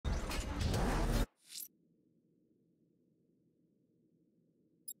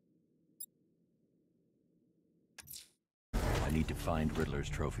I need to find Riddler's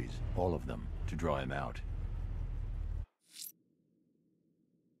trophies, all of them, to draw him out.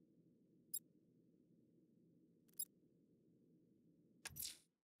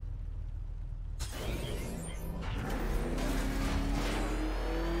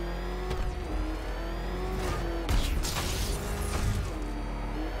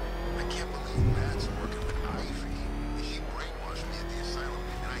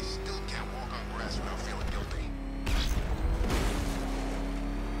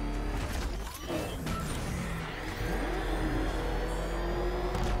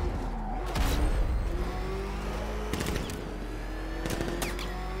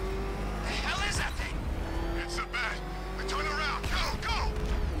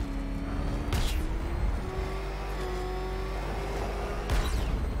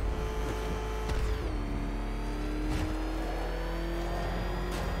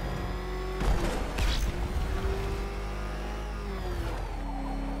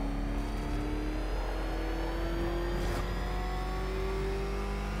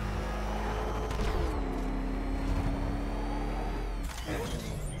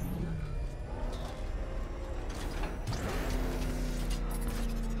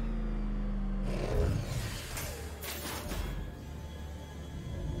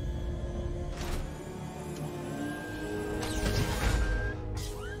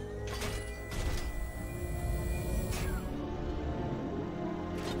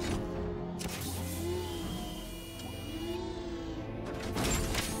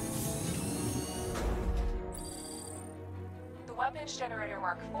 Weapons Generator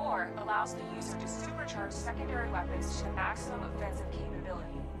Mark IV allows the user to supercharge secondary weapons to the maximum offensive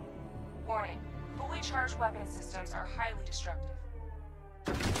capability. Warning, fully charged weapon systems are highly destructive.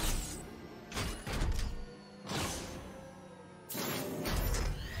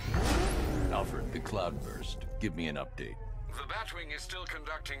 Alfred, the cloudburst. Give me an update. The Batwing is still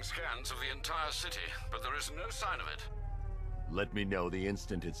conducting scans of the entire city, but there is no sign of it. Let me know the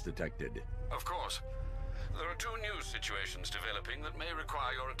instant it's detected. Of course. There are two news situations developing that may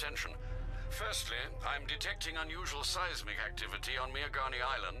require your attention. Firstly, I'm detecting unusual seismic activity on Miagani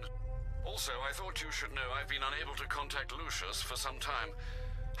Island. Also, I thought you should know I've been unable to contact Lucious for some time.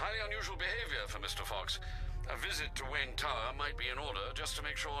 Highly unusual behavior for Mr. Fox. A visit to Wayne Tower might be in order, just to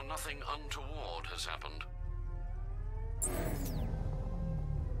make sure nothing untoward has happened.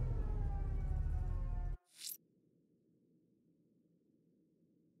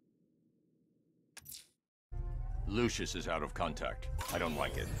 Lucious is out of contact. I don't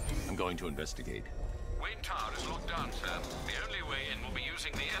like it. I'm going to investigate. Wayne Tower is locked down, sir. The only way in will be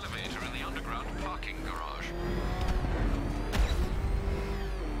using the elevator in the underground parking garage.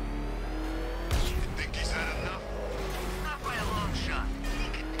 You think he's had enough? Not by a long shot. He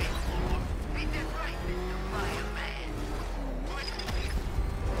can take more. Ain't that right, Mr. Fireman?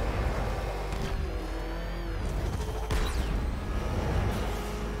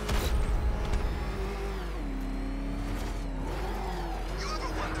 You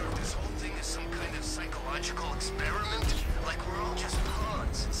ever wonder if this whole thing is some kind of psychological experiment? Like we're all just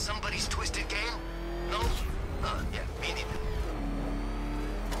pawns in somebody's twisted game? No? Yeah, me neither.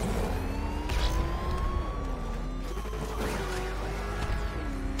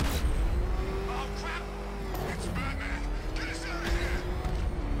 Oh, crap! It's Batman! Get us out of here!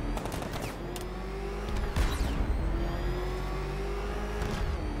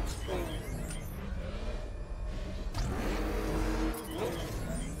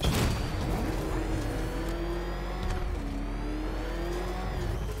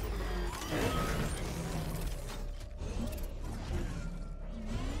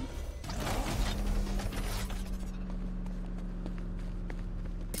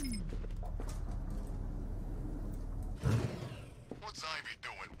 What's Ivy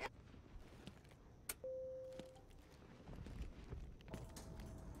doing?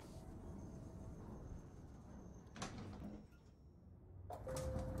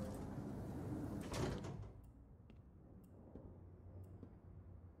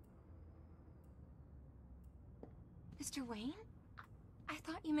 Mr. Wayne? I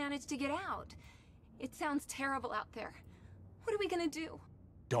thought you managed to get out. It sounds terrible out there. What are we gonna do?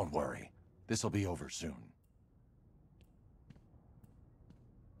 Don't worry. This'll be over soon.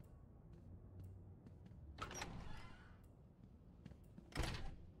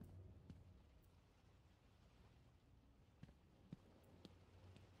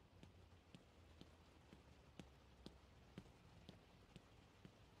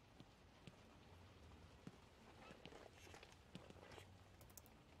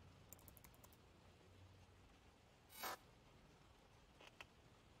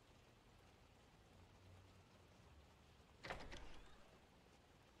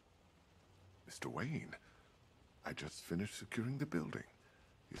 Mr. Wayne, I just finished securing the building.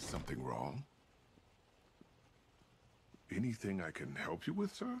 Is something wrong? Anything I can help you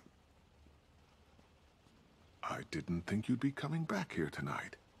with, sir? I didn't think you'd be coming back here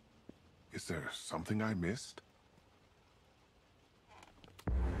tonight. Is there something I missed?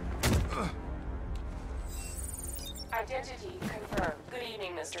 Identity confirmed. Good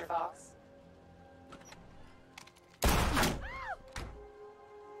evening, Mr. Fox.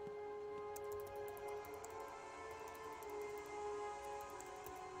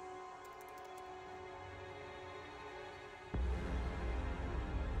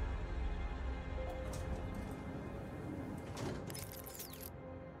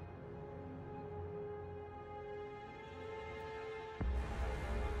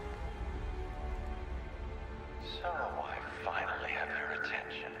 So, I finally have your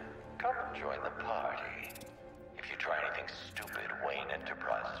attention. Come and join the party. If you try anything stupid, Wayne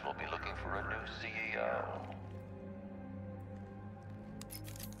Enterprises will be looking for a new CEO.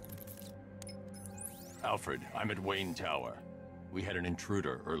 Alfred, I'm at Wayne Tower. We had an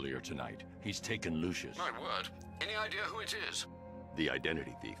intruder earlier tonight. He's taken Lucious. My word. Any idea who it is? The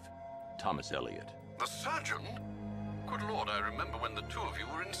identity thief. Thomas Elliot. The surgeon? Good lord, I remember when the two of you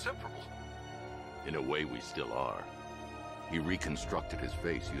were inseparable. In a way, we still are. He reconstructed his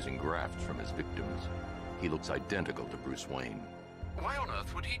face using grafts from his victims. He looks identical to Bruce Wayne. Why on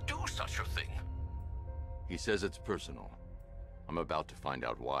earth would he do such a thing? He says it's personal. I'm about to find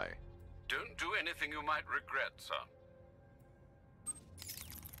out why. Don't do anything you might regret, sir.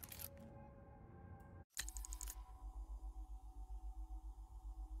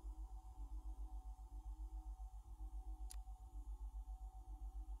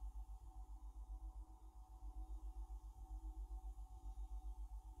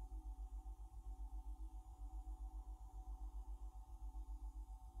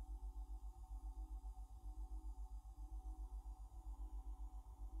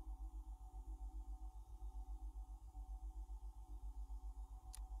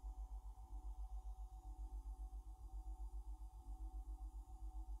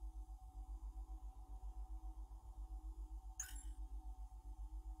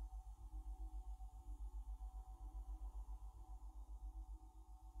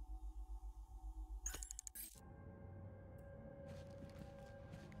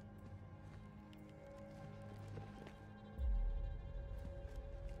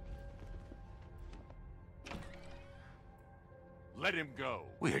 Let him go.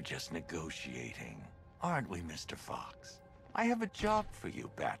 We're just negotiating, aren't we, Mr. Fox? I have a job for you,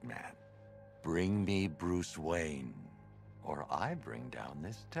 Batman. Bring me Bruce Wayne, or I bring down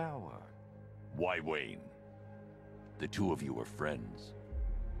this tower. Why Wayne? The two of you were friends.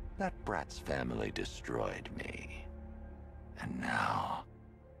 That brat's family destroyed me. And now,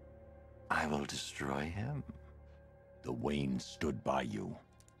 I will destroy him. The Waynes stood by you.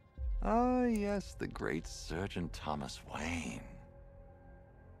 Oh, yes, the great Surgeon Thomas Wayne.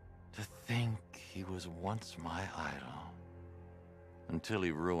 To think he was once my idol. Until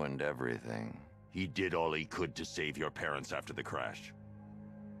he ruined everything. He did all he could to save your parents after the crash.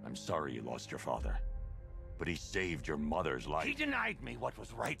 I'm sorry you lost your father. But he saved your mother's life. He denied me what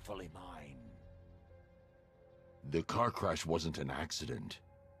was rightfully mine. The car crash wasn't an accident.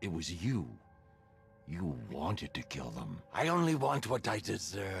 It was you. You wanted to kill them. I only want what I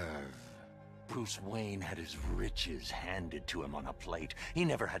deserve. Bruce Wayne had his riches handed to him on a plate. He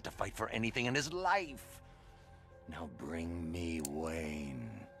never had to fight for anything in his life. Now bring me Wayne,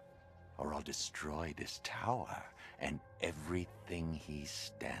 or I'll destroy this tower and everything he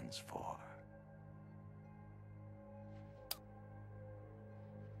stands for.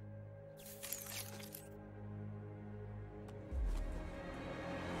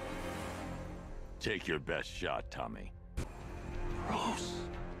 Take your best shot, Tommy. Bruce?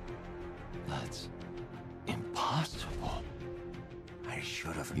 That's impossible. I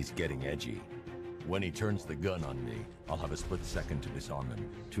should have... He's getting edgy. When he turns the gun on me, I'll have a split second to disarm him.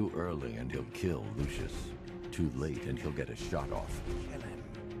 Too early and he'll kill Lucious. Too late and he'll get a shot off. Kill him.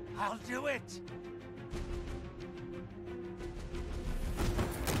 I'll do it!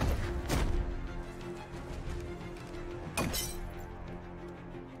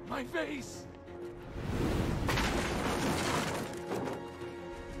 My face!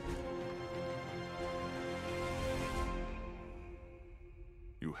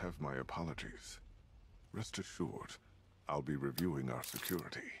 You have my apologies. Rest assured, I'll be reviewing our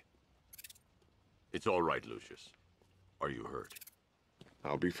security. It's all right, Lucious. Are you hurt?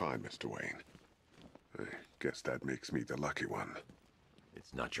 I'll be fine, Mr. Wayne. I guess that makes me the lucky one.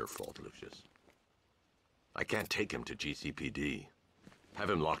 It's not your fault, Lucious. I can't take him to GCPD. Have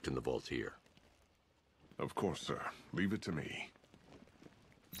him locked in the vault here. Of course, sir. Leave it to me.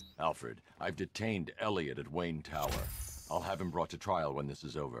 Alfred, I've detained Elliot at Wayne Tower. I'll have him brought to trial when this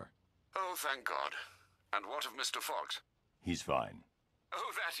is over. Oh, thank God. And what of Mr. Fox? He's fine.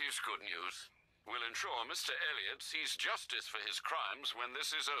 Oh, that is good news. We'll ensure Mr. Elliot sees justice for his crimes when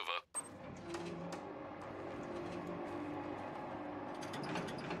this is over.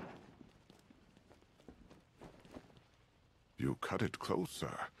 You cut it close,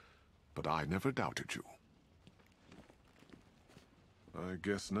 sir. But I never doubted you. I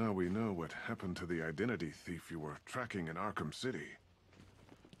guess now we know what happened to the identity thief you were tracking in Arkham City.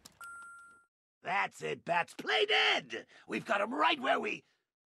 That's it, Bats. Play dead! We've got him right where we...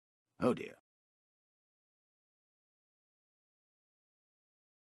 Oh, dear.